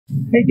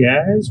Hey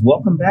guys,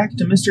 welcome back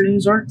to Mr.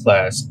 News Art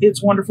Class.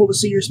 It's wonderful to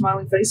see your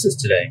smiling faces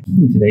today.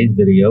 In today's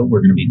video,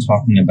 we're going to be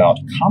talking about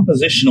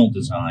compositional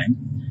design.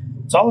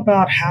 It's all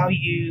about how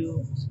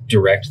you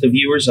direct the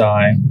viewer's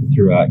eye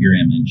throughout your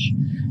image.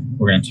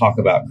 We're going to talk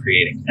about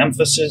creating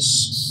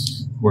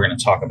emphasis. We're going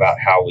to talk about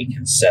how we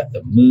can set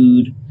the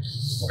mood.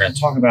 We're going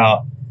to talk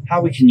about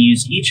how we can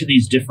use each of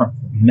these different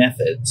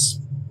methods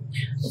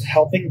of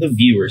helping the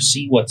viewer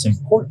see what's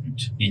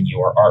important in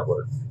your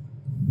artwork.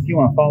 If you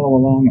want to follow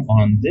along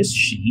on this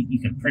sheet, you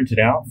can print it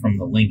out from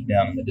the link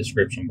down in the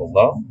description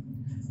below,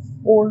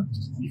 or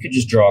you could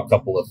just draw a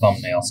couple of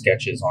thumbnail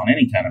sketches on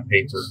any kind of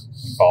paper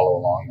and follow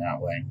along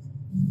that way.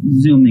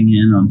 Zooming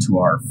in onto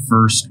our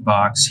first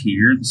box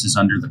here, this is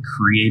under the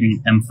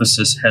Creating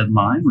Emphasis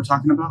headline. We're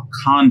talking about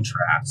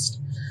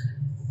contrast.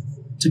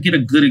 To get a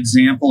good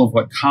example of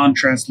what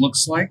contrast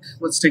looks like,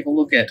 let's take a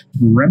look at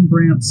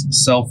Rembrandt's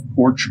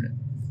self-portrait.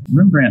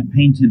 Rembrandt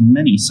painted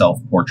many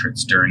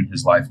self-portraits during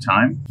his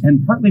lifetime,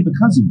 and partly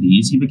because of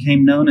these, he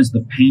became known as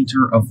the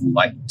painter of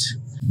light.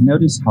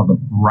 Notice how the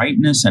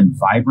brightness and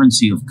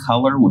vibrancy of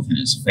color within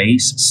his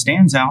face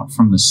stands out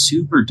from the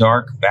super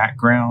dark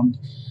background,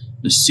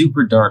 the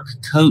super dark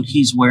coat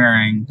he's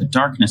wearing, the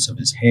darkness of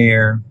his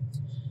hair,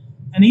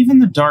 and even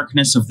the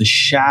darkness of the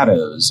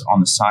shadows on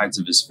the sides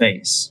of his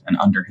face and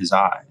under his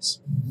eyes.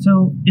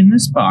 So in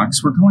this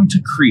box, we're going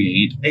to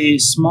create a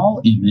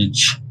small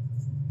image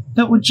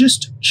that would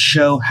just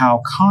show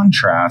how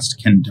contrast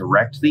can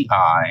direct the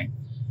eye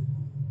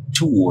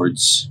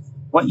towards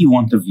what you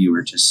want the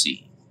viewer to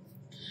see.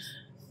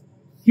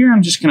 Here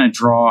I'm just going to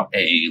draw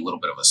a little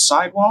bit of a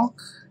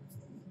sidewalk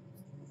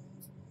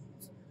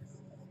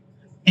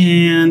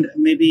and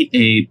maybe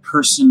a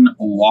person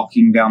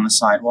walking down the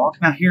sidewalk.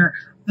 Now here,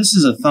 this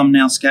is a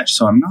thumbnail sketch,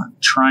 so I'm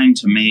not trying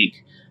to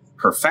make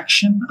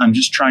perfection. I'm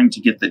just trying to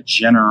get the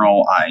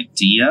general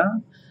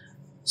idea.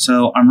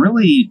 So I'm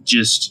really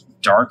just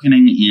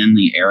darkening in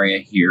the area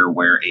here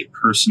where a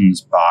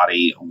person's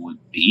body would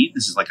be.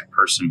 This is like a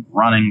person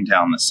running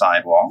down the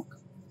sidewalk.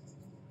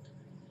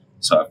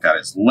 So I've got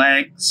his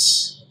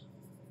legs,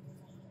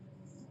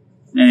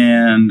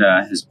 and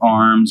his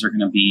arms are going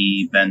to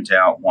be bent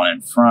out, one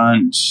in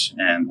front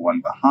and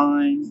one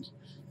behind.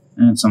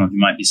 And some of you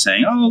might be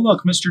saying, oh,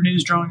 look, Mr.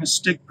 News drawing a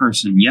stick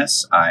person.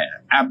 Yes, I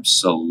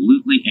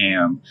absolutely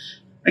am.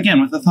 Again,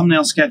 with a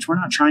thumbnail sketch, we're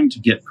not trying to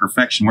get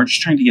perfection. We're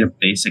just trying to get a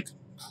basic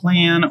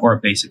plan or a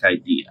basic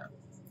idea.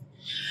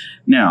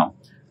 Now,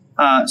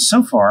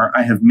 so far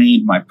I have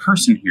made my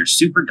person here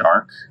super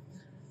dark,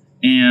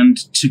 and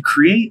to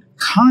create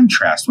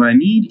contrast, what I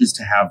need is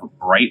to have a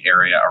bright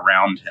area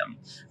around him.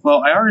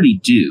 Well, I already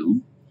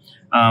do,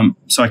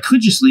 so I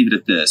could just leave it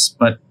at this,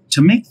 but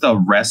to make the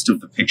rest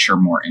of the picture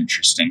more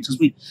interesting, because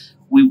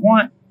we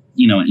want,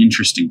 an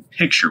interesting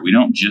picture. We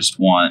don't just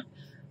want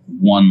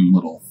one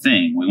little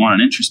thing. We want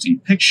an interesting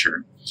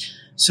picture.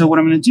 So what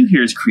I'm going to do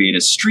here is create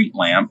a street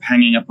lamp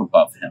hanging up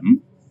above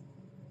him.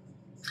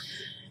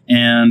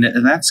 And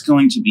that's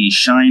going to be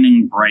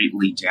shining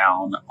brightly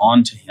down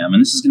onto him. And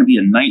this is going to be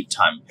a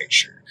nighttime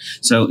picture.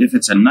 So if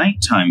it's a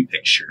nighttime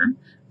picture,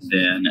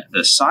 then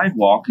the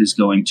sidewalk is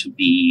going to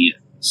be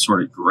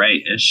sort of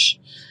grayish.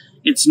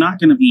 It's not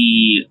going to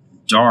be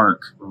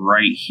dark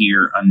right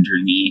here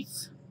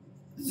underneath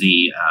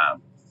the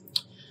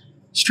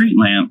street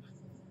lamp,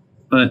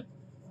 but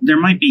there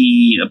might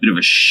be a bit of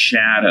a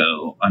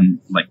shadow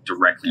like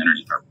directly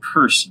underneath our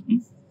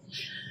person.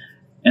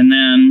 And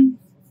then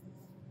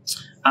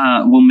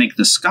we'll make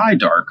the sky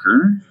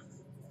darker.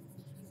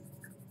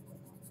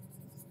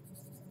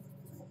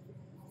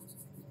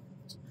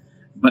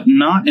 But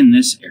not in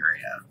this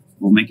area.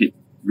 We'll make it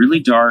really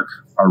dark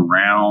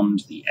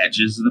around the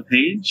edges of the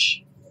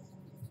page.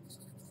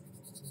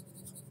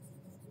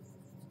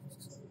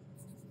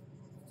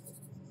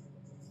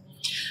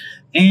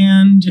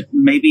 And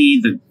maybe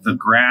the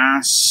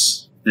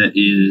grass that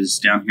is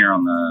down here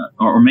on the,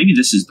 or maybe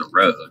this is the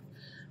road.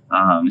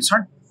 It's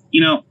hard,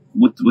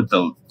 with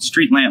the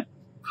street lamp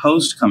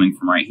post coming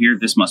from right here,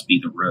 this must be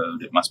the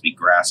road. It must be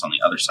grass on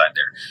the other side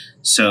there.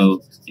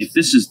 So if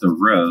this is the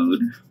road,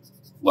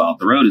 well,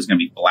 the road is going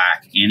to be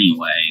black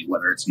anyway,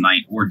 whether it's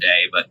night or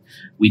day, but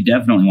we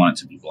definitely want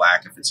it to be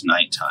black if it's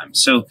nighttime.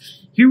 So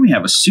here we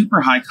have a super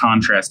high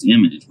contrast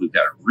image. We've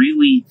got a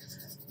really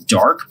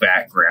dark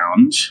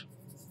background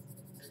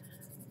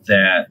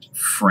that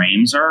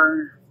frames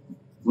our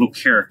little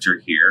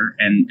character here,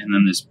 and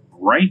then this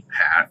bright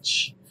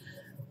patch.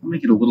 I'll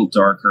make it a little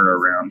darker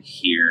around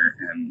here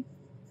and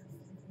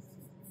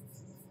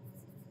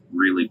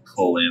really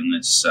pull in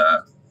this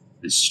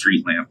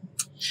street lamp.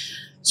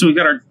 So we've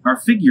got our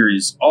figure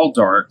is all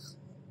dark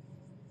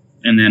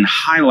and then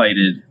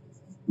highlighted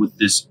with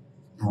this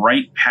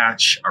bright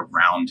patch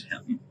around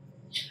him.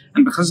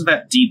 And because of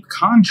that deep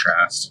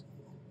contrast,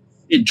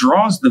 it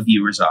draws the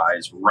viewer's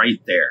eyes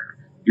right there.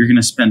 You're going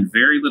to spend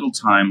very little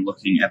time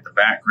looking at the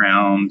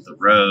background, the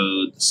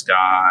road, the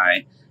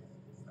sky,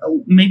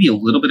 maybe a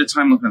little bit of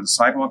time looking at the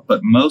sidewalk,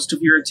 but most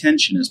of your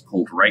attention is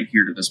pulled right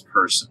here to this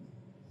person.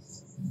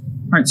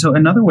 All right, so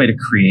another way to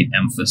create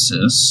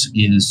emphasis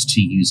is to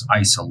use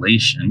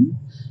isolation.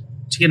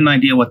 To get an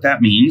idea what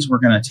that means, we're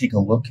going to take a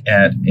look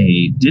at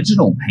a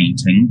digital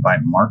painting by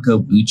Marco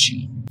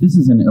Bucci. This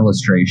is an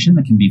illustration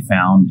that can be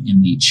found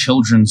in the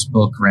children's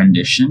book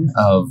rendition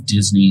of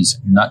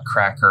Disney's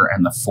Nutcracker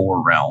and the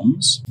Four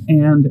Realms.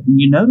 And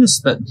you notice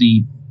that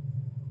the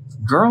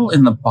girl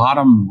in the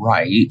bottom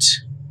right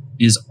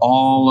is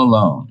all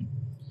alone.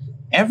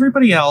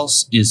 Everybody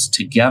else is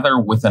together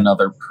with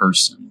another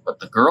person, but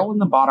the girl in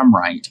the bottom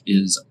right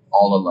is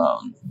all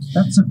alone.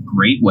 That's a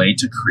great way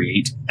to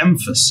create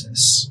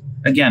emphasis.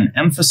 Again,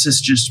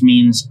 emphasis just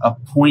means a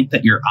point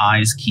that your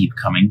eyes keep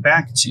coming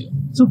back to.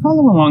 So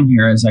follow along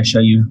here as I show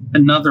you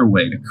another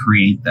way to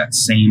create that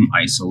same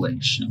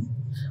isolation.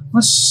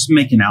 Let's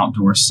make an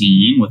outdoor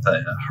scene with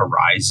a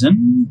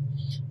horizon,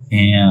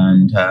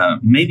 and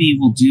maybe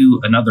we'll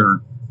do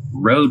another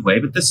roadway,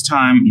 but this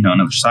time,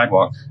 another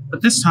sidewalk,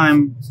 but this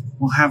time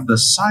we'll have the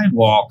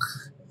sidewalk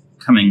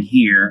coming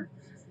here,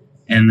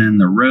 and then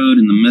the road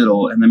in the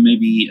middle, and then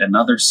maybe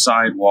another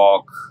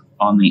sidewalk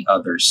on the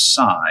other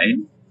side.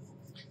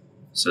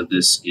 So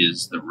this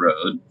is the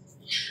road.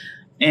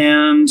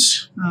 And,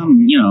 I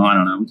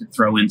don't know, we could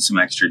throw in some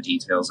extra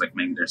details, like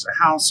maybe there's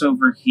a house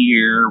over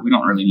here. We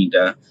don't really need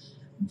to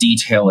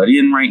detail it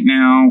in right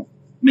now.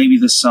 Maybe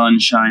the sun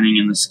shining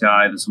in the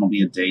sky. This one will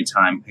be a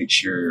daytime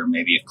picture, or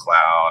maybe a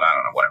cloud, I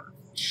don't know, whatever.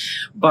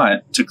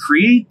 But to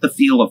create the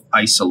feel of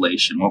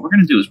isolation, what we're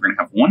going to do is we're going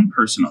to have one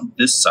person on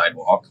this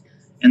sidewalk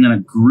and then a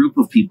group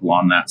of people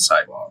on that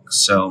sidewalk.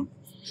 So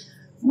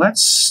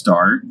let's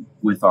start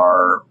with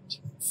our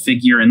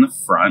figure in the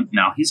front.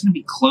 Now he's going to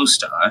be close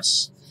to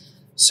us,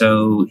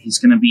 so he's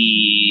going to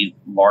be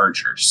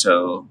larger.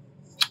 So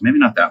maybe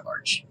not that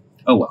large.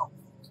 Oh well,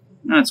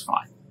 that's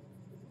fine.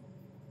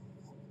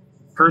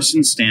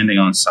 Person standing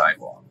on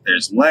sidewalk.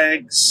 There's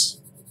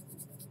legs,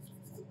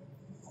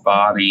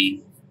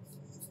 body,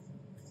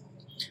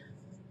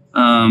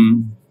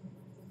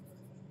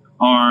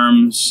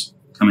 arms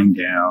coming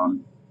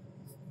down,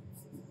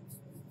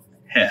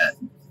 head.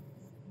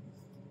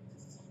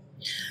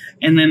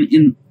 And then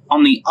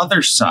on the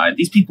other side,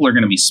 these people are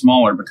going to be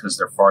smaller because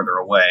they're farther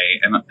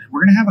away. And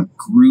we're going to have a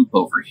group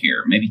over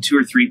here, maybe 2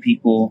 or 3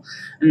 people.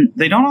 And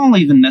they don't all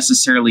even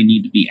necessarily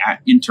need to be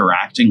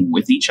interacting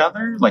with each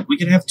other. Like, we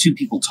could have 2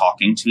 people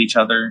talking to each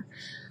other.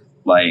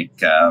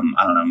 Like, I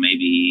don't know,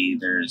 maybe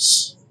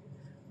there's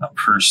a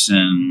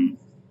person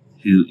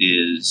who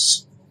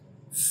is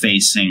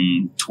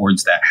facing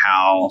towards that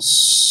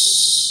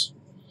house,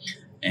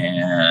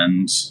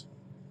 and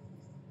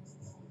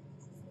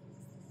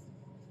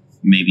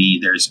maybe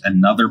there's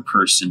another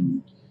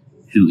person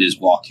who is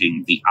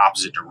walking the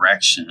opposite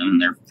direction, and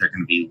they're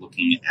going to be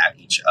looking at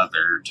each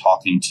other,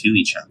 talking to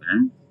each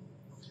other.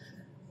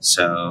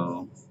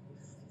 So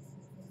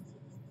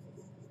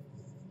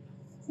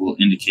we'll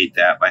indicate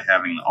that by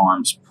having the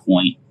arms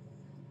point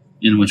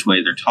in which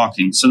way they're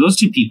talking. So those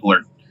 2 people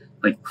are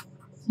like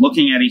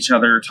looking at each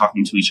other,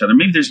 talking to each other.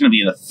 Maybe there's going to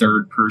be a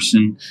third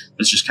person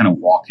that's just kind of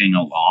walking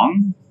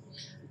along.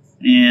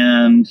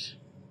 And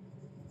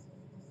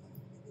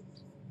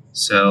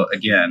so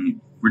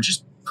again, we're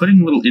just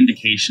putting little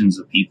indications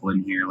of people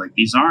in here. Like,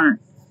 these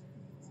aren't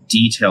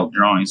detailed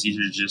drawings. These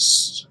are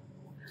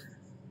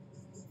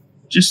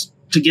just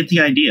to get the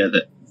idea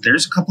that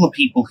there's a couple of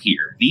people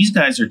here. These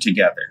guys are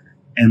together,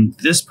 and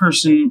this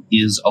person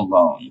is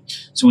alone.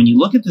 So when you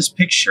look at this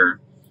picture,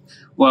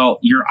 well,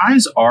 your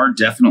eyes are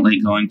definitely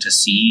going to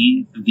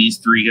see these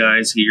 3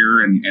 guys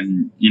here,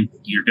 and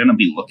you're going to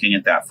be looking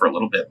at that for a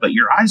little bit, but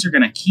your eyes are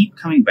going to keep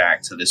coming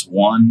back to this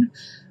one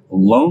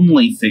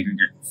lonely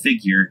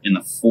figure in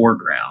the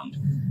foreground.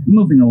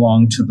 Moving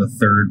along to the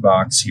third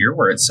box here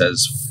where it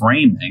says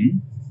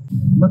framing,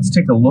 let's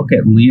take a look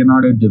at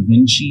Leonardo da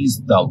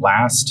Vinci's The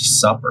Last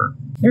Supper.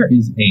 There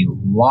is a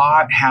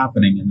lot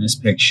happening in this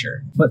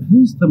picture, but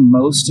who's the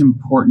most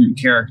important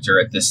character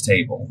at this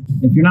table?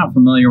 If you're not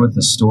familiar with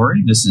the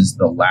story, this is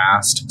the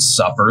Last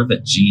Supper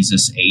that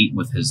Jesus ate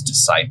with his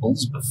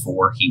disciples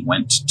before he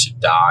went to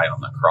die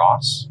on the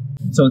cross.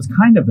 So it's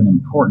kind of an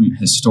important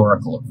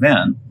historical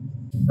event.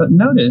 But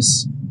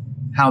notice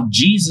how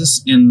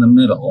Jesus in the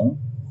middle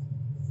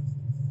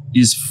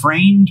is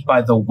framed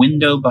by the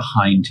window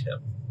behind him.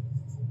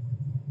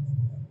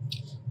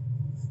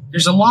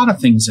 There's a lot of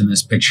things in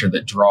this picture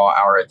that draw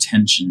our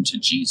attention to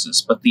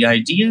Jesus, but the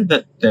idea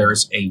that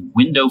there's a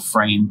window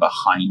frame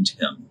behind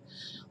him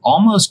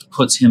almost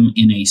puts him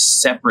in a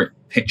separate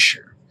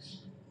picture.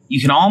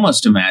 You can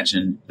almost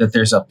imagine that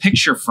there's a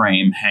picture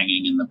frame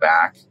hanging in the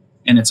back,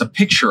 and it's a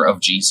picture of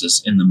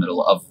Jesus in the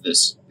middle of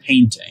this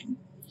painting,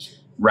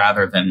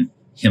 rather than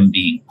him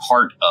being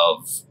part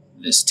of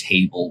this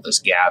table, this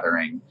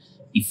gathering.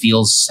 He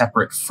feels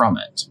separate from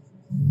it.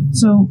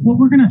 So what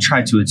we're going to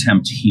try to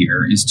attempt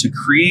here is to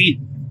create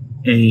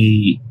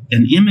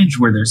an image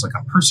where there's like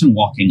a person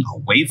walking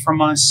away from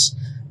us,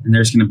 and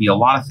there's going to be a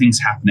lot of things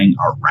happening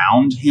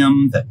around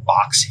him that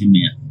box him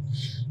in.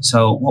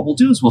 So what we'll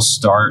do is we'll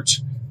start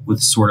with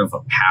sort of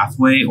a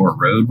pathway or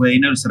roadway.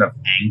 Notice that I've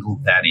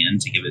angled that in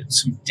to give it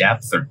some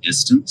depth or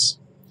distance.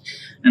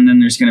 And then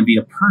there's going to be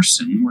a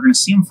person. We're going to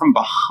see him from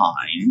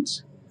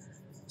behind.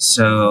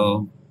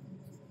 So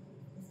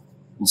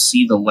we'll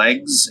see the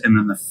legs, and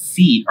then the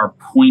feet are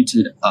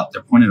pointed up.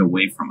 They're pointed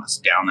away from us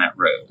down that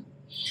road.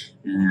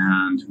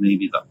 And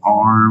maybe the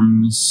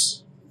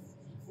arms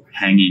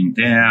hanging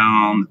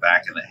down, the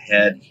back of the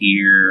head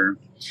here.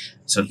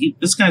 So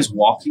this guy's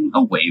walking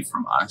away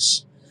from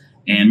us.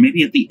 And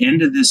maybe at the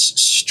end of this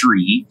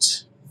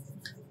street,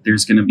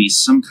 there's going to be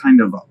some kind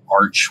of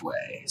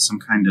archway, some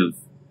kind of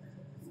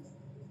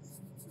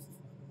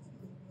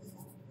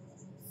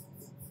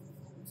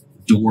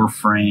door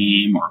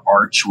frame or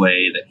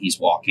archway that he's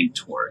walking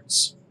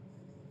towards.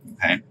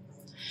 Okay.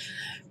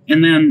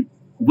 And then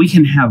we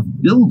can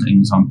have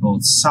buildings on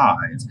both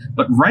sides,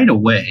 but right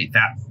away,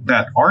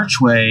 that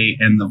archway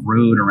and the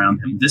road around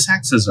him, this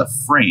acts as a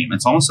frame.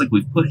 It's almost like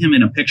we've put him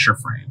in a picture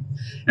frame.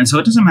 And so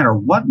it doesn't matter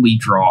what we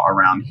draw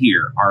around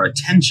here, our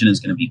attention is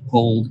going to be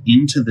pulled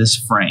into this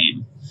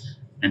frame.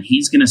 And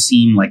he's going to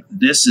seem like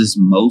this is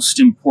most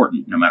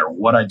important no matter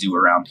what I do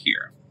around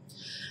here.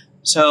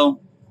 So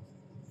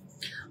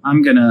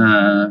I'm going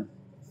to,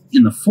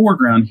 in the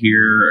foreground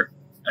here,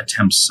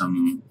 attempt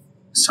some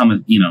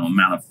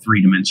amount of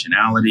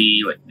three-dimensionality.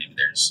 Like maybe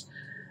there's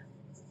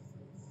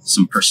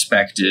some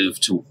perspective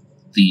to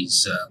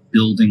these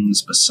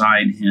buildings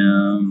beside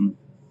him,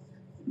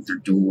 their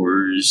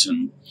doors,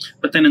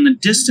 but then in the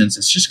distance,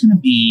 it's just going to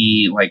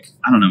be like,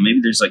 I don't know, maybe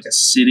there's like a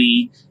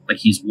city, like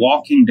he's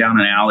walking down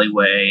an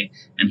alleyway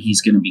and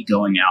he's going to be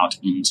going out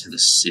into the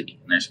city.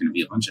 And there's going to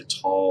be a bunch of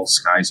tall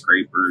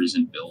skyscrapers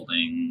and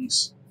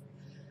buildings.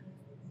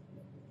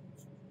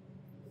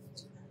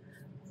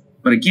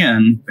 But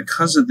again,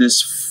 because of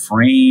this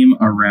frame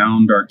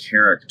around our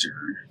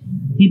character,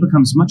 he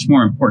becomes much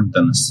more important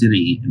than the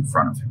city in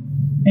front of him.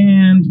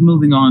 And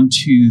moving on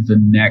to the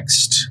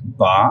next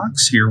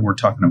box, here we're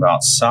talking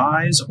about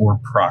size or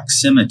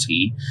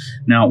proximity.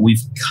 Now,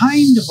 we've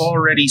kind of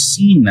already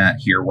seen that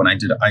here when I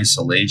did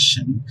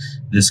isolation.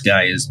 This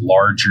guy is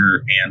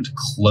larger and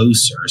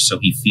closer, so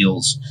he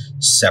feels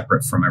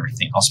separate from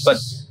everything else. But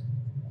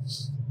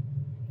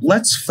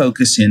let's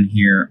focus in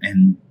here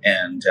and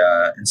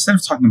instead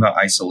of talking about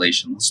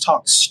isolation, let's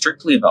talk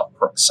strictly about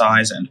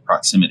size and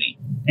proximity.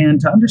 And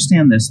to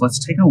understand this,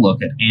 let's take a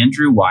look at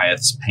Andrew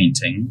Wyeth's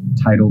painting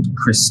titled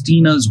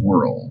Christina's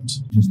World.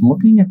 Just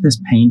looking at this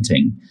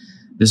painting,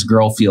 this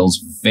girl feels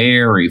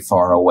very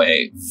far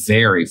away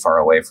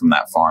from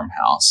that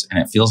farmhouse. And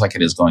it feels like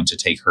it is going to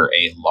take her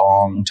a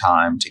long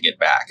time to get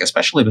back,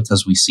 especially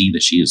because we see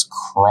that she is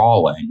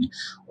crawling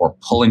or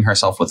pulling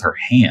herself with her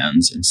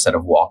hands instead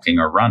of walking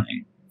or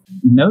running.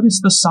 Notice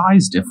the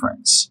size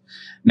difference.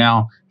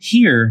 Now,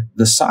 here,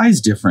 the size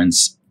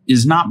difference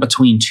is not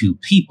between two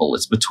people.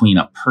 It's between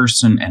a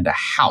person and a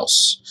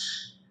house.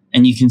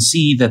 And you can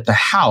see that the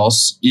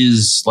house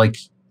is like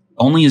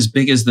only as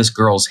big as this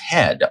girl's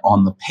head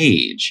on the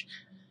page.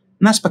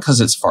 And that's because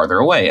it's farther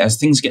away. As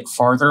things get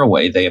farther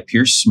away, they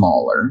appear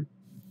smaller.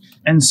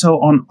 And so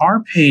on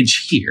our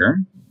page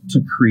here,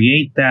 to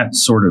create that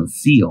sort of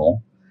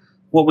feel,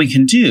 what we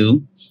can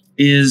do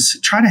is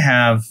try to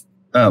have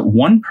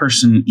one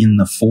person in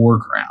the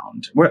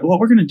foreground. What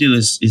we're going to do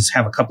is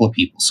have a couple of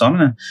people. So I'm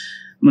going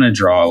to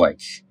draw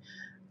like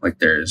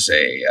there's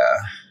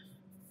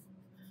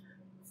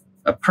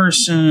a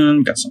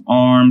person, got some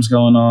arms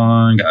going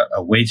on, got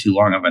a way too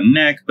long of a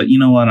neck, but you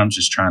know what? I'm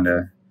just trying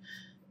to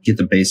get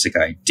the basic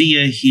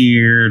idea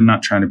here,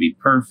 not trying to be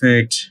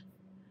perfect.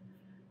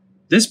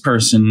 This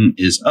person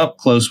is up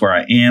close where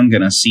I am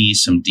going to see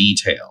some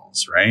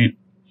details, right?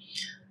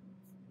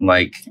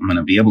 Like, I'm going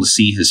to be able to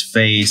see his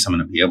face. I'm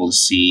going to be able to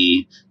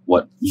see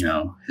what,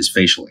 his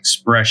facial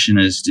expression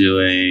is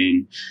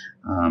doing.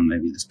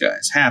 Maybe this guy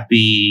is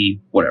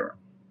happy, whatever.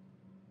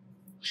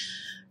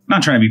 I'm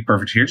not trying to be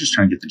perfect here, just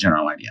trying to get the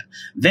general idea.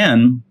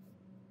 Then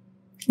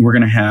we're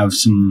going to have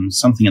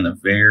something in the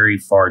very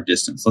far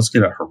distance. Let's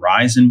get a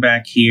horizon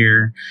back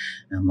here,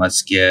 and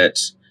let's get,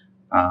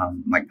 I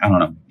don't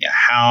know, a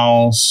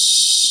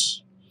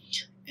house,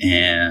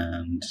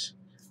 and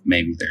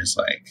maybe there's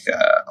like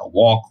a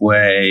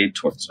walkway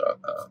towards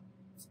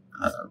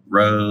a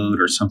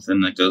road or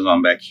something that goes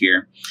on back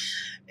here.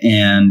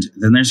 And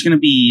then there's going to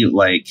be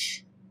like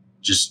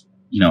just,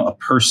 a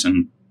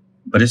person,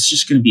 but it's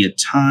just going to be a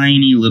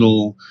tiny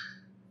little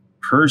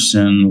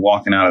person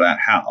walking out of that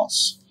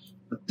house.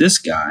 But this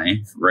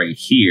guy right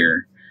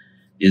here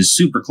is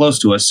super close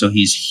to us, so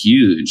he's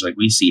huge. Like,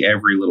 we see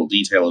every little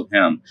detail of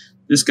him.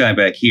 This guy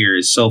back here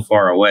is so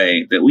far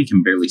away that we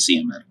can barely see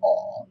him at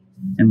all.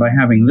 And by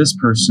having this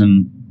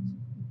person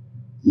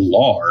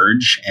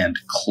large and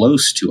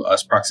close to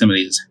us,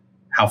 proximity is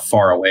how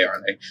far away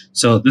are they?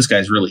 So this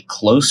guy's really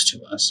close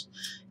to us.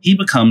 He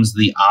becomes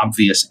the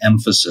obvious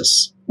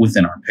emphasis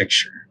within our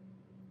picture.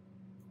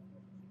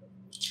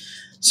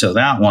 So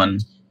that one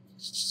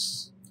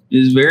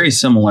is very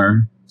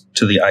similar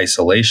to the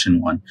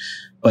isolation one,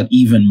 but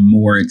even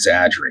more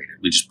exaggerated.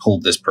 We just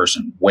pulled this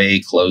person way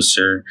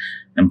closer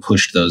and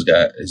pushed those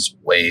guys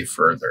way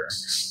further,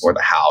 or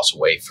the house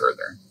way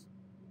further.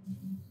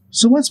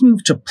 So let's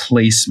move to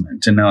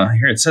placement. And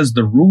here it says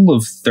the rule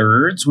of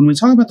thirds. When we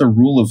talk about the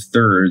rule of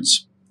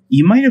thirds,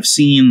 you might have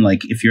seen,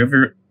 like, if you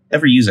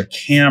ever use a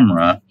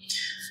camera,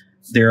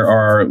 there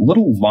are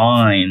little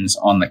lines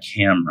on the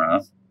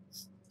camera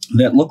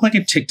that look like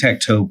a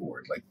tic-tac-toe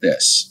board, like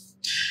this.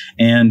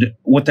 And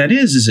what that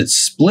is it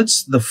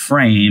splits the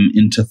frame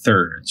into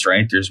thirds,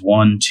 right? There's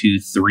 1, 2,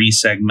 3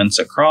 segments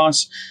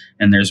across,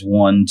 and there's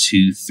 1,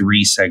 2,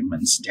 3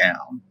 segments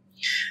down.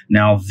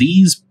 Now,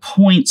 these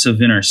points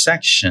of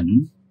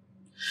intersection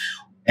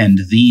and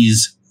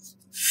these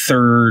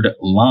third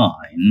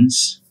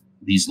lines,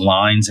 these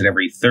lines at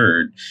every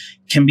third,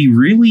 can be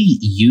really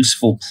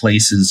useful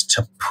places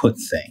to put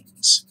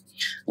things.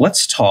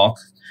 Let's talk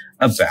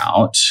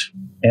about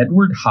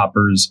Edward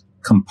Hopper's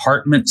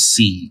Compartment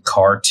C,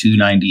 Car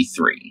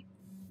 293.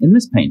 In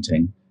this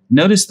painting,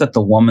 notice that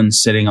the woman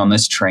sitting on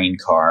this train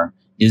car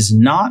is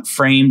not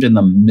framed in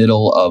the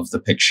middle of the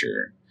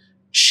picture.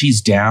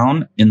 She's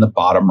down in the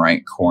bottom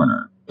right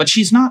corner, but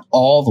she's not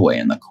all the way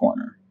in the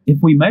corner. If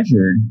we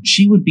measured,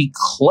 she would be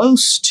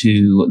close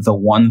to the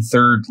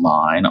 1/3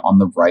 line on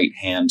the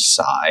right-hand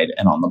side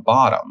and on the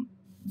bottom.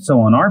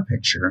 So on our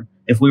picture,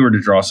 if we were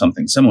to draw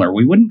something similar,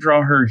 we wouldn't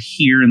draw her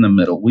here in the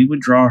middle. We would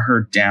draw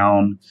her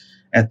down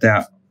at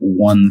that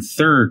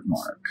 1/3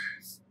 mark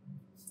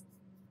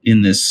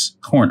in this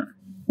corner.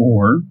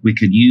 Or we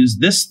could use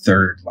this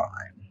third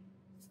line,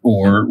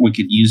 or we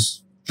could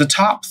use the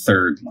top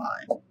third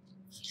line.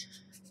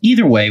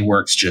 Either way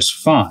works just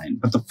fine.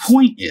 But the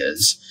point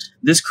is,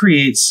 this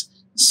creates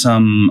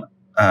some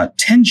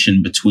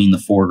tension between the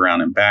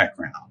foreground and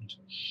background.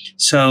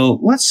 So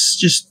let's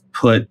just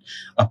put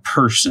a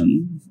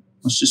person.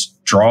 Let's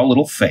just draw a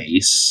little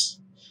face,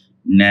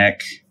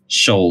 neck,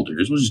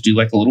 shoulders. We'll just do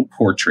like a little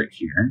portrait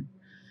here,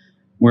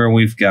 where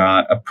we've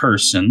got a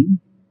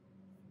person,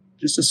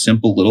 just a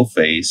simple little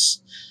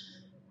face,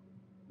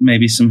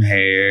 maybe some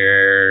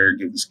hair,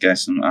 give this guy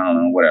some, I don't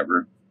know,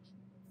 whatever.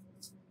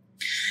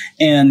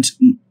 And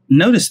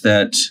notice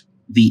that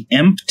the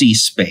empty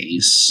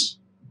space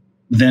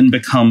then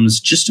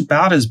becomes just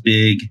about as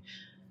big,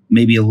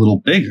 maybe a little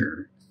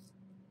bigger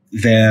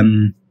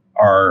than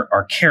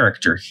our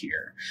character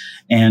here.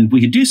 And we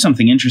could do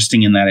something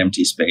interesting in that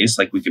empty space,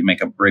 like we could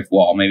make a brick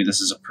wall. Maybe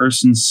this is a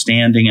person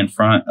standing in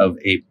front of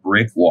a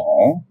brick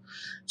wall.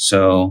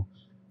 So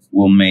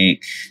we'll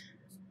make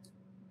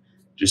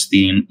just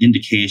the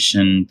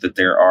indication that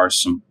there are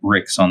some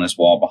bricks on this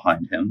wall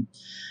behind him.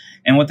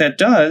 And what that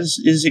does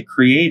is it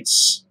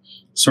creates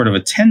sort of a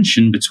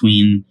tension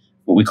between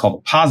what we call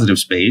the positive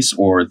space,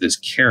 or this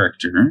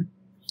character,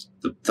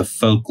 the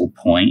focal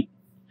point,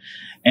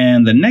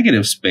 and the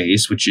negative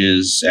space, which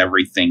is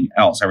everything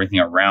else, everything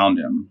around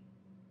him.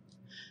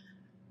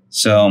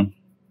 So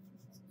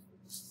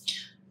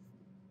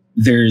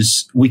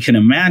we can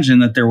imagine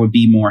that there would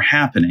be more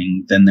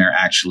happening than there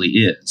actually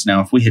is.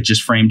 Now, if we had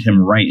just framed him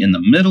right in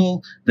the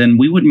middle, then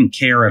we wouldn't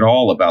care at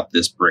all about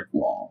this brick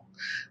wall.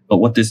 But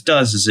what this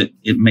does is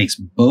it makes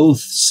both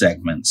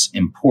segments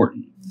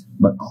important.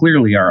 But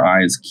clearly our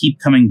eyes keep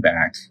coming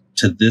back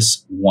to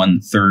this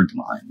 1/3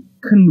 line.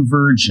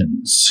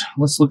 Convergence.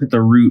 Let's look at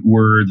the root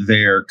word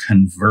there,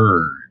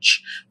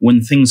 converge.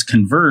 When things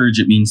converge,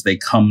 it means they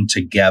come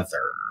together.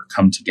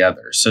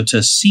 So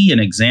to see an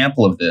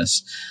example of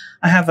this,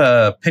 I have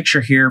a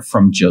picture here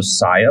from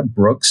Josiah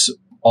Brooks,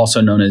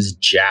 also known as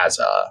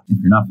Jazza. If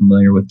you're not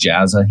familiar with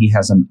Jazza, he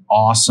has an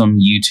awesome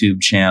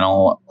YouTube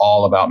channel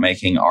all about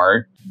making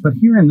art. But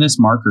here in this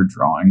marker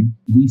drawing,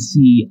 we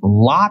see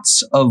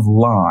lots of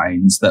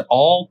lines that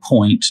all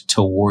point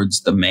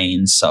towards the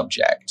main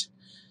subject.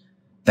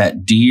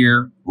 That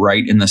deer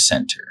right in the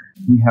center.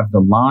 We have the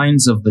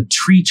lines of the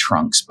tree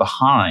trunks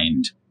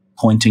behind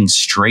pointing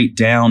straight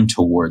down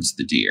towards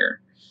the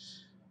deer.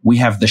 We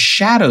have the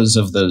shadows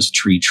of those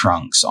tree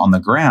trunks on the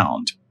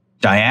ground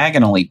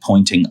diagonally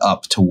pointing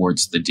up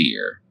towards the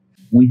deer.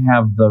 We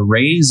have the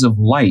rays of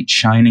light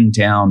shining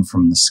down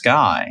from the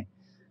sky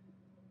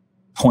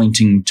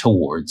pointing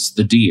towards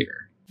the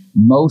deer.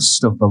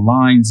 Most of the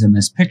lines in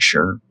this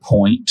picture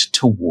point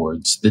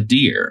towards the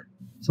deer.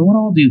 So what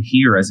I'll do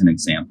here as an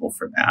example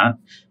for that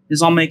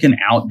is I'll make an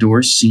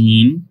outdoor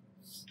scene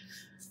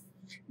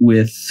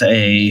with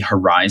a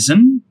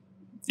horizon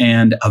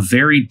and a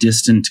very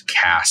distant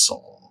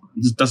castle.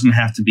 This doesn't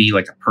have to be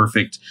like a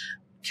perfect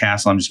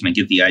castle. I'm just going to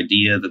get the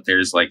idea that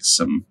there's like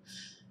some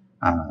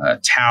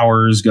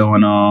towers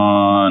going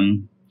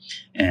on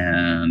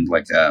and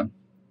like a,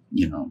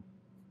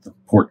 the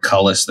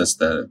portcullis, that's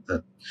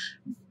the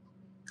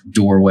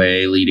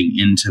doorway leading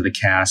into the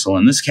castle.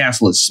 And this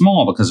castle is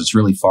small because it's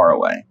really far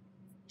away.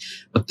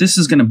 But this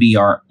is going to be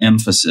our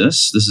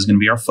emphasis. This is going to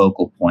be our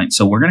focal point.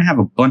 So we're going to have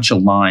a bunch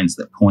of lines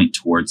that point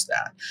towards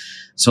that.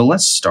 So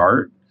let's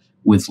start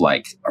with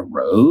like a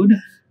road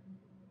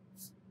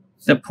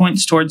that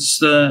points towards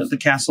the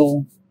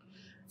castle,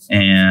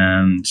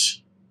 and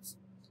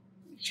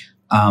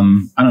I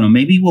don't know,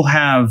 maybe we'll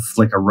have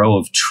like a row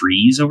of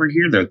trees over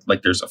here.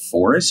 Like there's a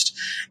forest.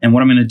 And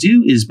what I'm going to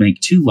do is make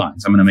two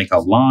lines. I'm going to make a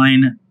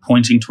line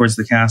pointing towards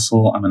the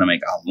castle. I'm going to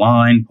make a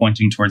line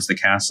pointing towards the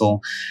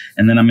castle.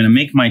 And then I'm going to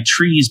make my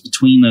trees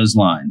between those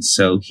lines.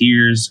 So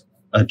here's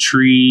a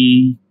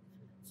tree.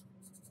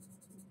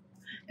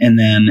 And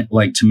then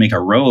like to make a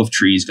row of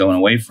trees going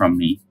away from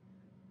me,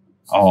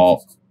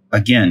 I'll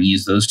again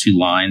use those two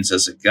lines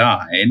as a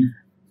guide.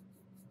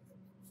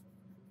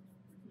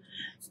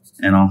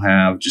 And I'll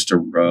have just a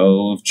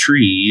row of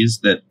trees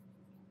that,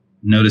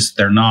 notice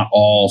they're not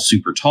all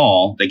super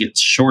tall. They get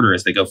shorter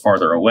as they go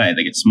farther away.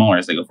 They get smaller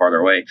as they go farther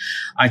away.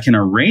 I can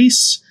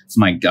erase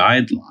my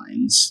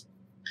guidelines.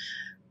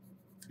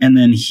 And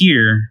then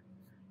here,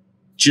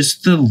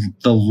 just the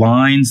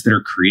lines that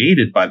are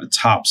created by the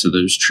tops of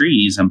those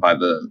trees and by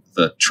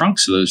the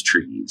trunks of those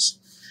trees,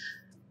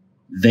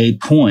 they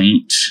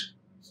point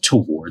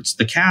towards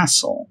the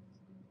castle.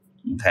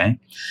 Okay,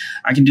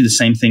 I can do the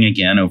same thing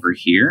again over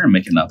here and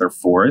make another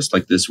forest.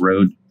 Like this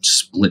road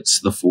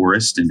splits the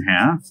forest in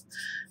half.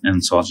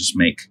 And so I'll just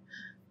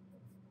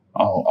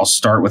I'll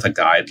start with a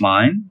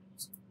guideline,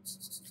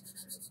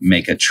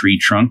 make a tree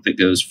trunk that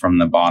goes from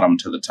the bottom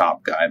to the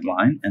top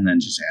guideline, and then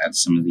just add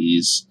some of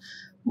these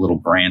little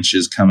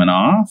branches coming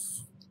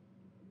off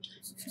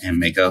and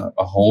make a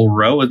whole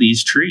row of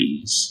these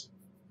trees.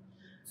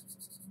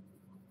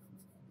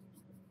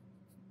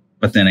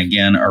 But then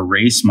again,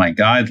 erase my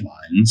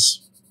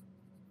guidelines.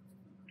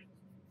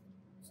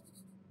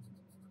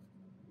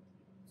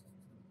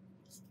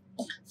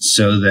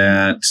 So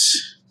that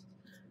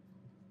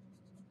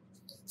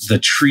the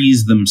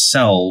trees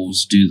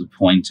themselves do the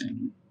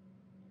pointing.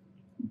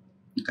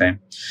 Okay.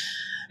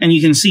 And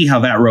you can see how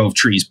that row of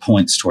trees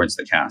points towards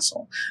the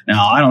castle.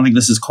 Now, I don't think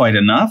this is quite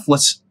enough.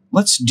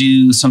 Let's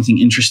do something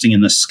interesting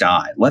in the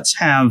sky. Let's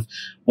have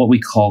what we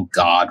call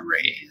God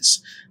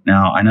rays.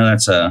 Now, I know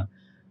that's an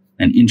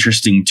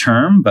interesting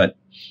term, but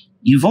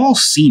you've all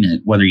seen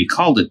it, whether you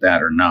called it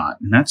that or not.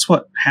 And that's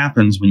what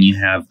happens when you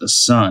have the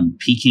sun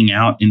peeking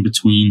out in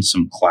between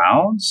some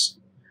clouds.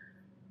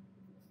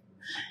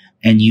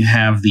 And you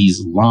have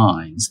these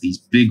lines, these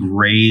big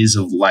rays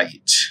of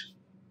light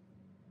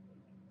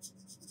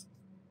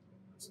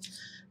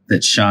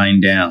that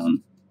shine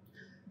down.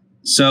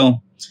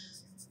 So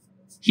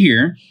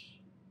here,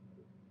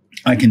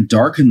 I can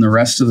darken the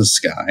rest of the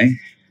sky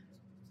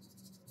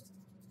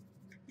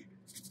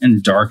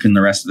and darken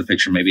the rest of the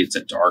picture. Maybe it's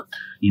a dark,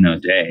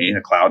 day,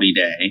 a cloudy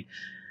day.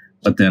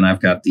 But then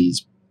I've got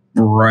these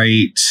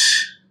bright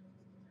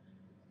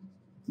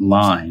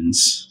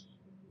lines,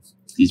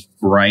 these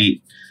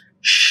bright,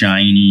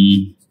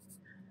 shiny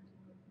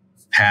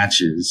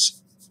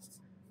patches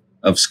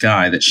of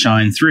sky that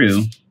shine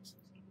through.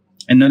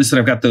 And notice that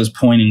I've got those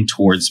pointing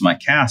towards my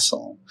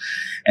castle.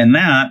 And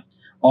that,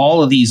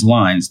 all of these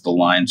lines, the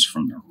lines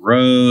from the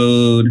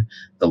road,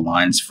 the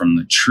lines from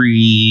the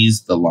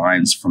trees, the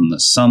lines from the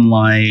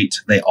sunlight,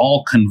 they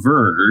all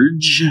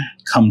converge,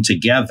 come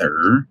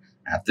together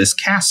at this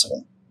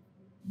castle.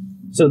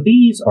 So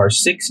these are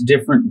 6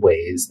 different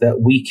ways that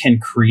we can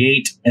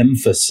create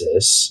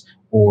emphasis,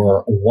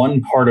 or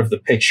one part of the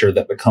picture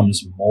that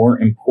becomes more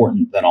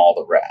important than all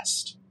the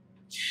rest.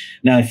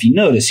 Now, if you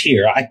notice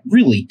here, I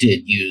really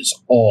did use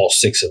all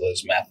 6 of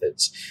those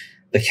methods.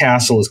 The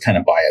castle is kind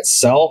of by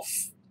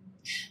itself,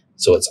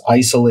 so it's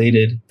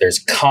isolated. There's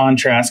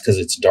contrast because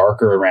it's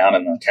darker around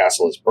and the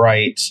castle is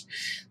bright.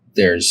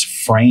 There's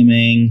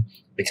framing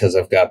because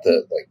I've got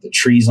the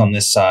trees on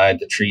this side,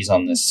 the trees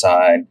on this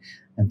side,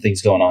 and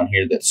things going on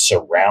here that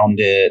surround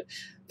it.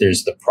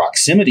 There's the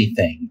proximity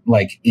thing.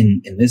 Like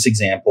in this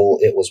example,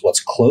 it was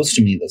what's close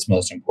to me that's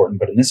most important.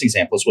 But in this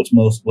example, it's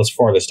what's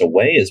farthest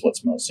away is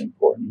what's most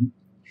important.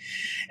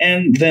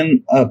 And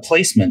then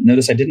placement.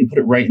 Notice I didn't put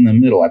it right in the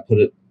middle. I put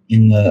it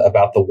in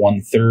about the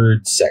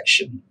 1/3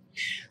 section.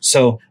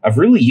 So I've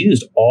really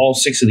used all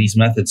 6 of these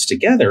methods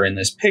together in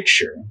this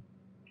picture.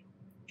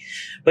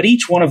 But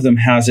each one of them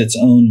has its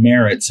own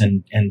merits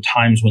and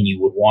times when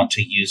you would want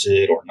to use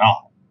it or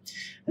not.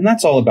 And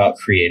that's all about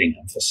creating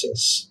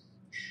emphasis.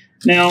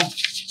 Now,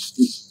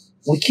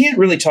 we can't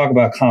really talk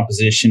about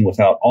composition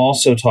without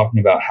also talking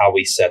about how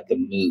we set the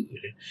mood.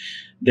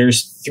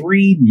 There's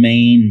 3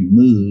 main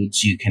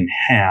moods you can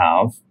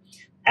have: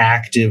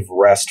 active,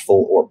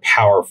 restful, or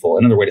powerful.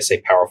 Another way to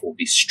say powerful would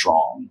be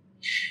strong.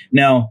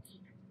 Now,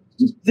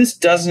 this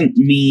doesn't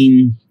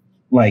mean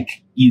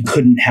like you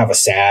couldn't have a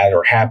sad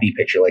or happy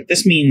picture. Like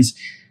this means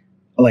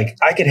like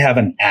I could have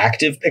an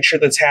active picture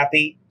that's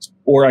happy,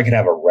 or I could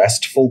have a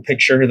restful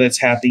picture that's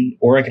happy,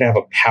 or I could have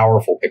a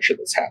powerful picture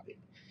that's happy,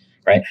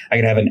 right? I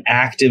could have an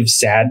active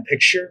sad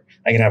picture,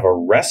 I could have a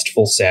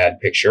restful sad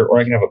picture, or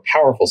I could have a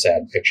powerful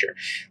sad picture.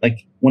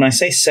 Like when I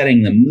say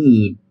setting the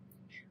mood,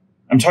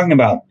 I'm talking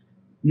about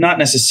not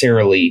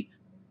necessarily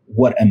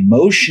what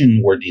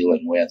emotion we're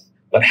dealing with,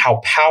 but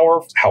how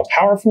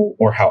powerful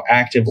or how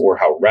active or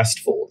how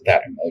restful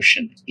that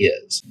emotion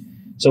is.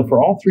 So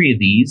for all 3 of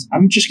these,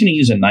 I'm just going to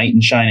use a knight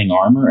in shining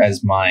armor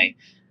as my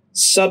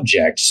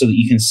subject so that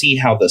you can see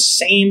how the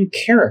same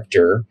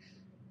character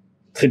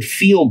could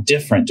feel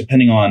different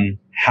depending on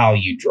how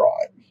you draw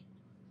it.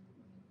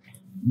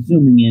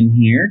 Zooming in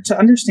here, to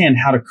understand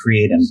how to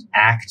create an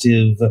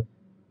active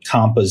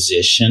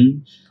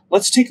composition,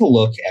 let's take a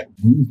look at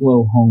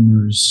Winslow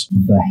Homer's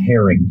The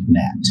Herring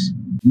Net.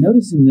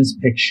 Notice in this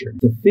picture,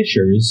 the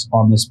fishers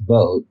on this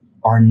boat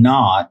are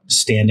not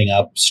standing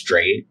up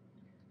straight.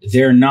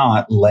 They're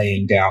not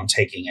laying down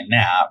taking a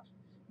nap.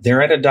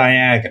 They're at a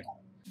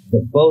diagonal.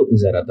 The boat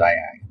is at a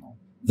diagonal.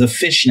 The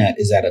fishnet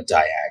is at a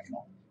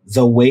diagonal.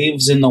 The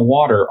waves in the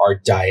water are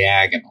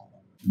diagonal.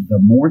 The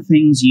more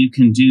things you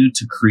can do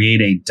to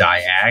create a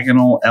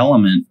diagonal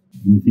element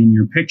within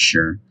your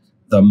picture,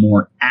 the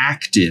more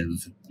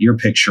active your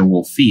picture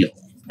will feel.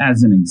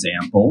 As an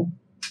example,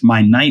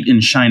 my knight in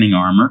shining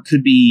armor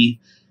could be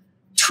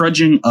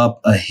trudging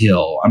up a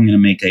hill. I'm going to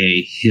make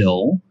a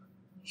hill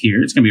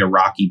here. It's going to be a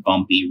rocky,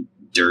 bumpy,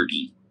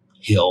 dirty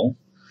hill.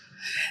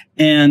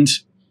 And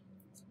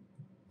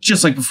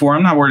just like before,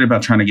 I'm not worried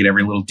about trying to get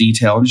every little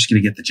detail. I'm just going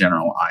to get the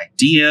general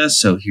idea.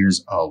 So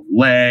here's a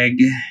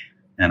leg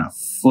and a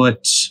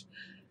foot,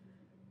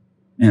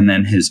 and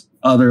then his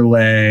other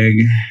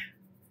leg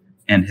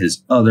and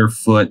his other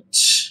foot.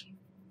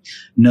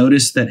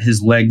 Notice that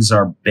his legs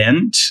are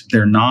bent.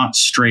 They're not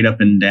straight up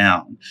and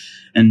down.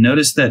 And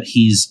notice that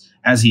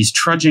as he's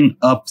trudging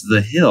up the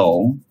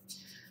hill,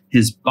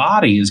 his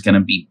body is going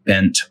to be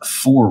bent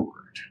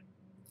forward,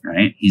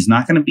 right? He's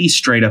not going to be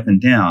straight up and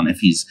down. If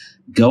he's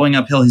going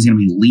uphill, he's going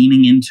to be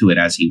leaning into it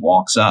as he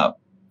walks up.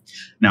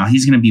 Now,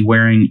 he's going to be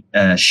wearing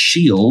a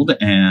shield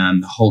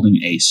and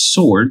holding a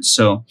sword.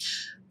 So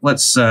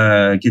let's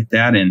get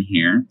that in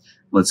here.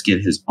 Let's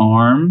get his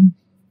arm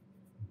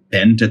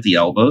bent at the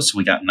elbow. So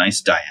we got nice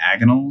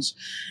diagonals.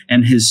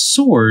 And his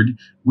sword,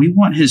 we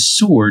want his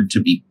sword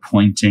to be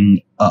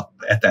pointing up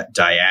at that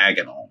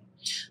diagonal.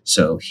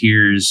 So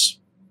here's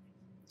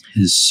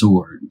his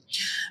sword.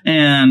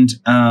 And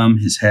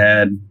his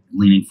head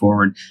leaning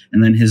forward,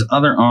 and then his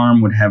other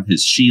arm would have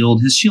his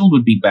shield. His shield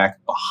would be back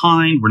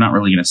behind. We're not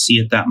really going to see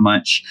it that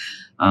much.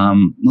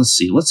 Let's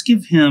see. Let's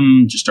give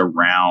him just a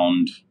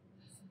round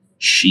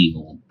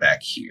shield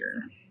back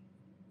here.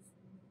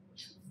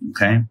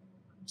 Okay.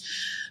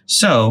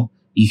 So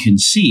you can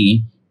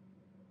see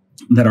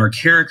that our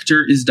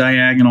character is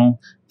diagonal.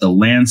 The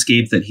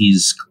landscape that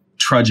he's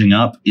trudging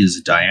up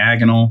is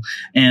diagonal.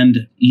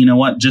 And you know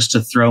what? Just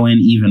to throw in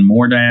even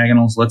more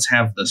diagonals, let's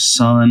have the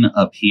sun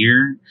up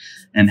here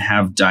and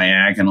have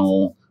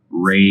diagonal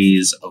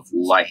rays of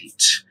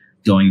light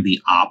going the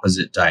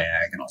opposite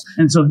diagonals.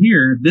 And so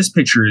here, this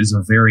picture is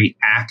a very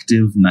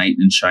active knight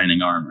in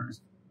shining armor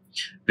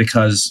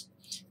because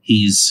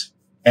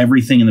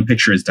everything in the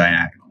picture is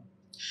diagonal.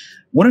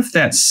 What if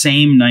that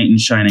same knight in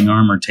shining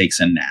armor takes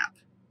a nap?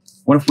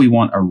 What if we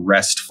want a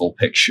restful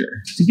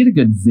picture? To get a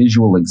good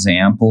visual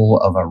example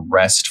of a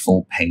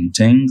restful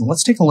painting,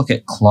 let's take a look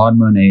at Claude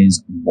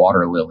Monet's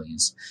Water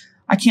Lilies.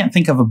 I can't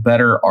think of a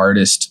better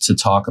artist to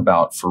talk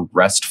about for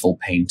restful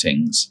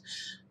paintings.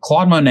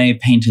 Claude Monet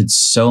painted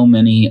so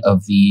many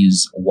of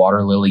these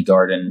water lily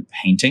garden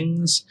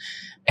paintings,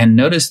 and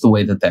notice the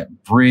way that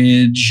that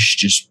bridge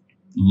just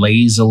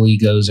lazily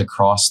goes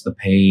across the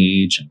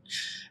page, and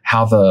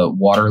how the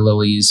water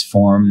lilies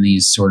form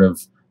these sort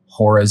of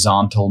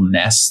horizontal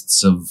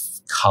nests of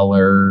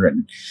color.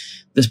 And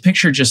this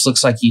picture just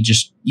looks like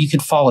you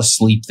could fall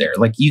asleep there.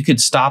 Like you could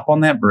stop on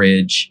that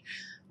bridge,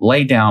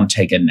 lay down,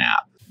 take a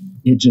nap.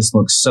 It just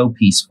looks so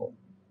peaceful.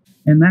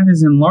 And that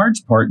is in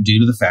large part due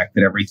to the fact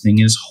that everything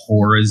is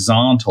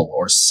horizontal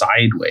or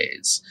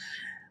sideways.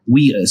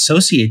 We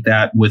associate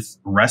that with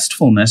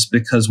restfulness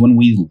because when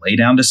we lay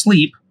down to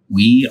sleep,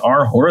 we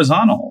are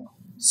horizontal.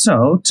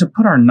 So to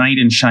put our knight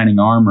in shining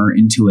armor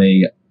into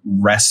a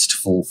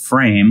restful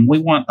frame, we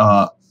want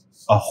a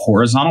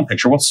horizontal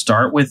picture. We'll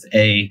start with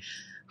a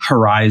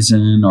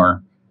horizon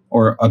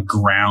or a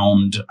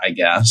ground, I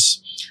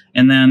guess.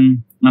 And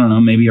then, I don't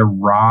know, maybe a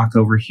rock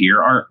over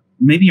here.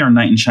 Maybe our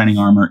knight in shining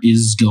armor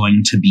is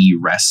going to be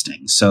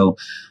resting. So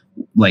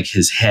like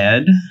his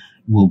head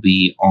will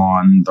be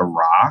on the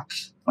rock,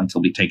 like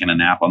he'll be taking a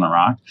nap on the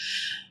rock.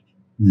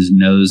 His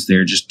nose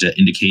there just to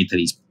indicate that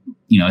his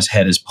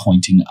head is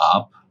pointing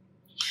up.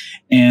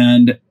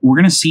 And we're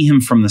going to see him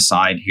from the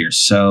side here.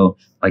 So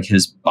like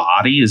his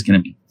body is going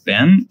to be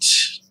bent.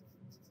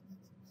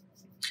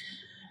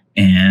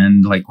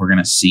 And like we're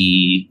going to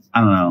see,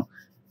 I don't know,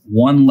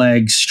 one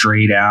leg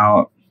straight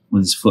out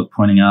with his foot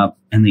pointing up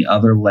and the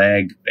other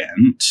leg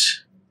bent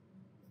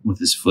with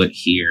his foot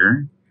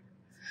here.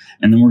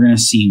 And then we're going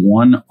to see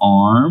one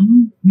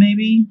arm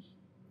maybe.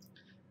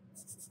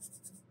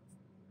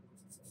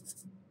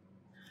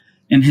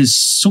 And his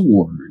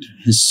sword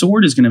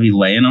is going to be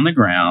laying on the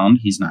ground.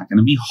 He's not going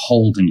to be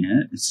holding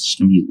it. It's just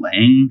going to be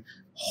laying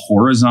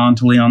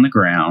horizontally on the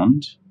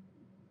ground.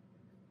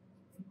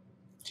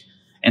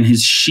 And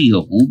his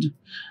shield,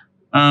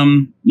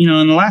 in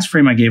the last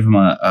frame I gave him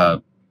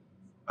a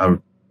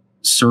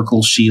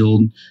circle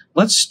shield.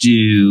 Let's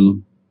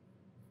do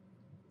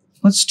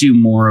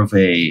more of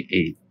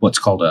a what's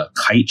called a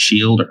kite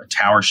shield or a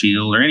tower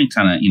shield or any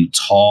kind of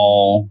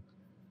tall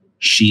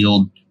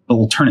shield. but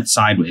we'll turn it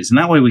sideways. And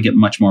that way we get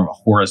much more of a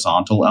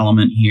horizontal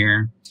element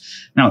here.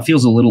 Now it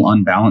feels a little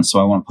unbalanced, so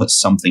I want to put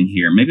something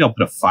here. Maybe I'll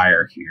put a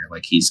fire here,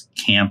 like he's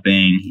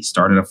camping, he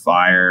started a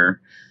fire,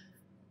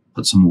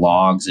 put some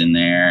logs in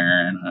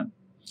there, and a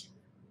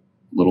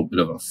little bit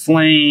of a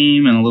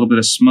flame and a little bit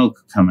of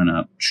smoke coming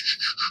up.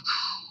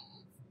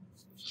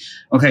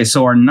 Okay,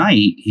 so our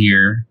knight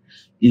here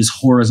is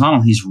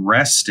horizontal. He's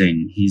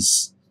resting.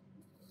 He's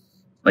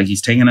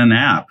taking a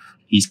nap.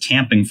 He's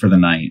camping for the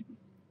night.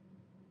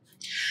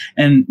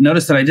 And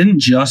notice that I didn't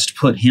just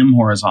put him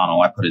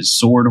horizontal. I put his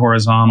sword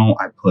horizontal.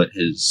 I put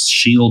his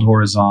shield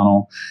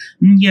horizontal.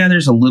 And yeah,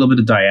 there's a little bit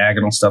of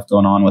diagonal stuff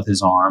going on with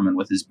his arm and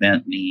with his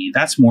bent knee.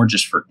 That's more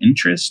just for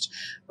interest.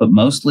 But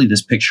mostly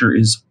this picture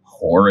is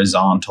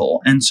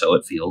horizontal, and so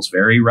it feels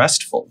very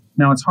restful.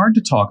 Now, it's hard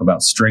to talk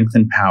about strength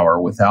and power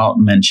without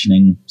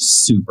mentioning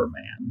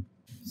Superman.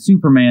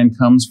 Superman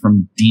comes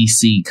from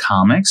DC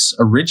Comics,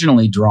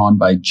 originally drawn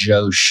by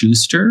Joe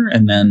Shuster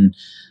and then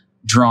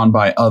drawn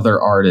by other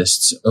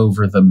artists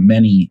over the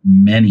many,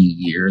 many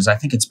years. I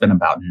think it's been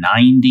about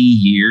 90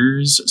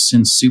 years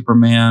since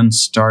Superman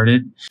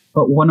started.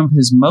 But one of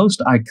his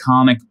most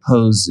iconic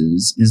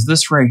poses is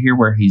this right here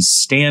where he's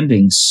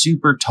standing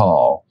super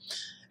tall.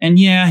 And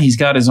yeah, he's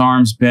got his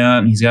arms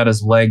bent, he's got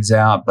his legs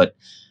out, but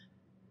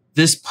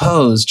this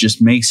pose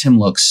just makes him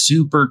look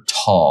super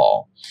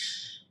tall.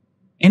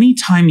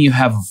 Anytime you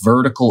have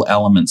vertical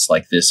elements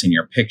like this in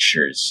your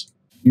pictures,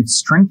 it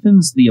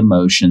strengthens the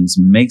emotions,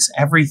 makes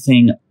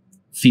everything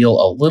feel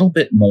a little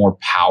bit more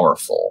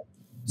powerful.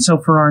 So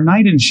for our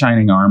knight in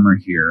shining armor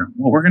here,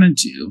 what we're going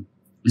to do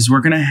is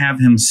we're going to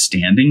have him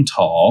standing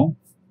tall,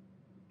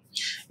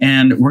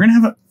 and we're going to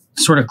have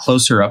a sort of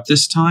closer up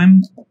this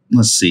time.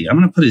 Let's see, I'm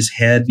going to put his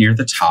head near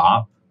the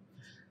top.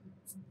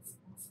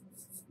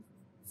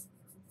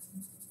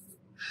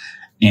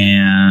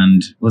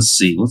 And let's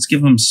see, let's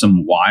give him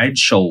some wide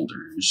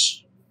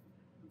shoulders.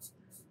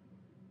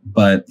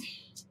 But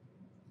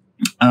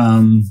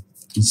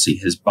let's see,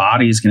 his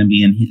body is going to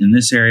be in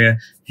this area.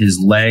 His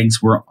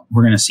legs, we're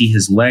going to see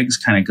his legs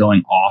kind of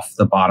going off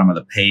the bottom of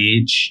the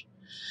page.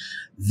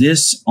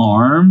 This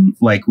arm,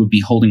 like, would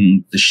be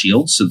holding the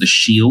shield. So the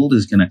shield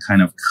is going to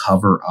kind of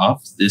cover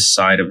up this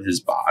side of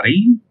his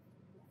body.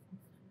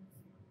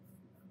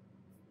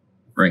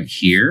 Right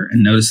here.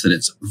 And notice that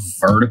it's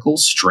vertical,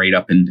 straight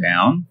up and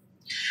down.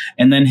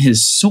 And then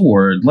his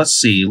sword, let's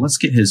see, let's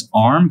get his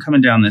arm coming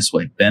down this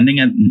way, bending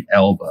at an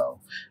elbow,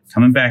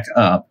 coming back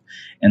up.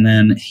 And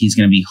then he's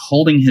going to be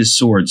holding his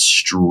sword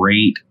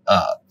straight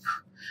up.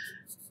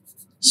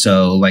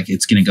 So, like,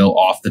 it's going to go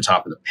off the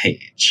top of the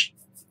page,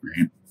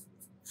 right?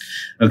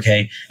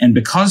 Okay, and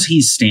because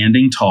he's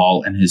standing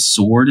tall and his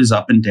sword is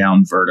up and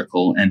down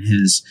vertical and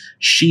his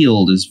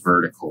shield is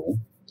vertical,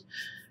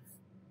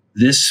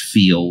 this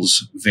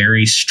feels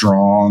very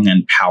strong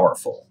and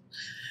powerful.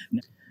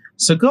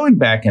 So going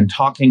back and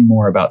talking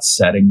more about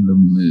setting the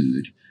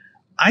mood,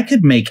 I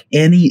could make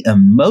any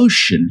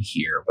emotion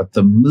here, but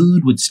the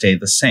mood would stay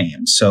the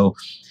same. So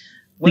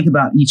think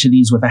about each of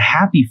these with a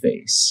happy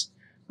face,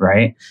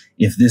 right?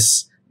 If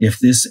this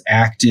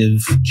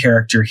active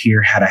character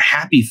here had a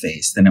happy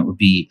face, then it would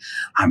be,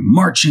 I'm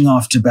marching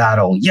off to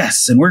battle.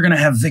 Yes, and we're going to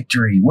have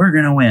victory. We're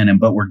going to win.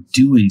 But we're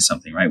doing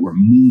something, right? We're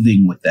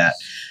moving with that.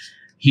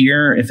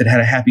 Here, if it had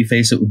a happy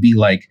face, it would be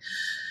like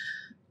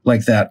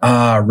that,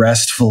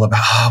 restful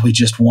about, we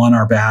just won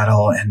our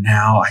battle and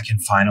now I can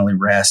finally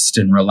rest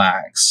and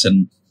relax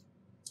and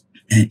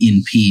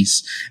in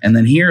peace. And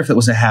then here, if it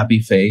was a happy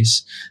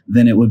face,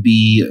 then it would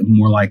be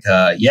more like,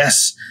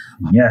 yes,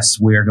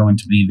 we are going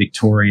to be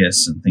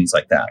victorious and things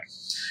like that.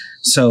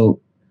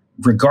 So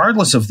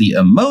regardless of the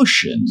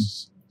emotion,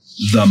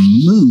 the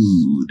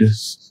mood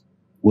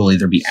will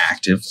either be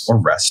active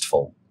or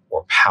restful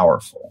or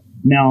powerful.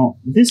 Now,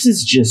 this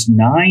is just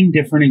 9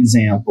 different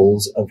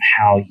examples of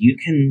how you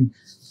can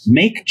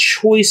make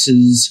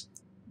choices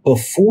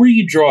before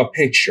you draw a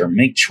picture.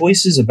 Make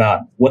choices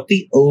about what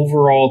the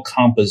overall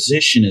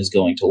composition is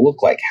going to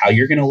look like, how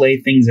you're going to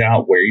lay things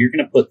out, where you're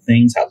going to put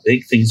things, how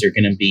big things are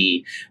going to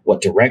be,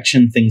 what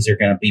direction things are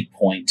going to be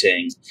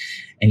pointing.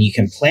 And you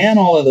can plan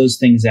all of those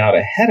things out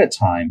ahead of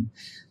time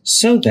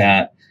so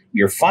that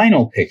your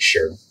final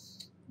picture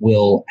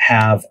will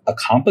have a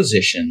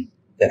composition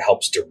that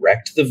helps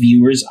direct the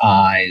viewer's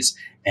eyes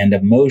and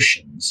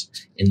emotions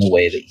in the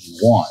way that you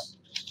want.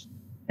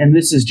 And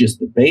this is just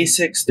the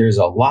basics. There's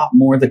a lot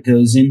more that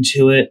goes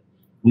into it.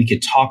 We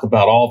could talk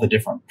about all the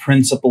different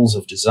principles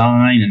of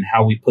design and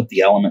how we put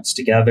the elements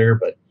together,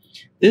 but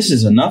this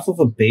is enough of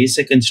a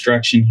basic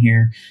instruction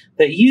here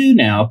that you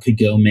now could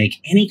go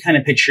make any kind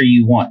of picture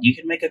you want. You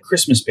can make a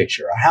Christmas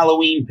picture, a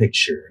Halloween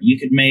picture. You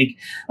could make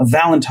a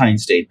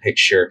Valentine's Day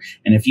picture.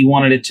 And if you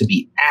wanted it to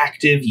be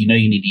active, you know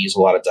you need to use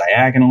a lot of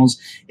diagonals.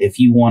 If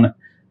you want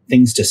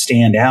things to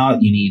stand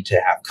out, you need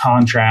to have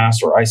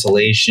contrast or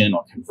isolation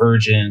or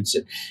convergence.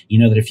 And you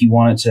know that if you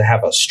want it to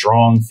have a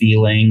strong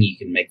feeling, you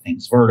can make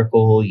things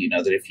vertical. You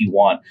know that if you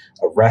want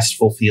a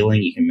restful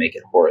feeling, you can make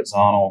it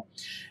horizontal.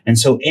 And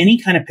so any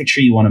kind of picture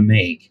you want to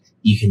make,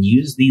 you can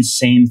use these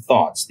same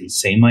thoughts, these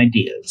same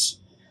ideas.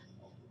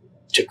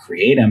 to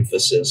create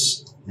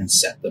emphasis and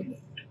set the mood.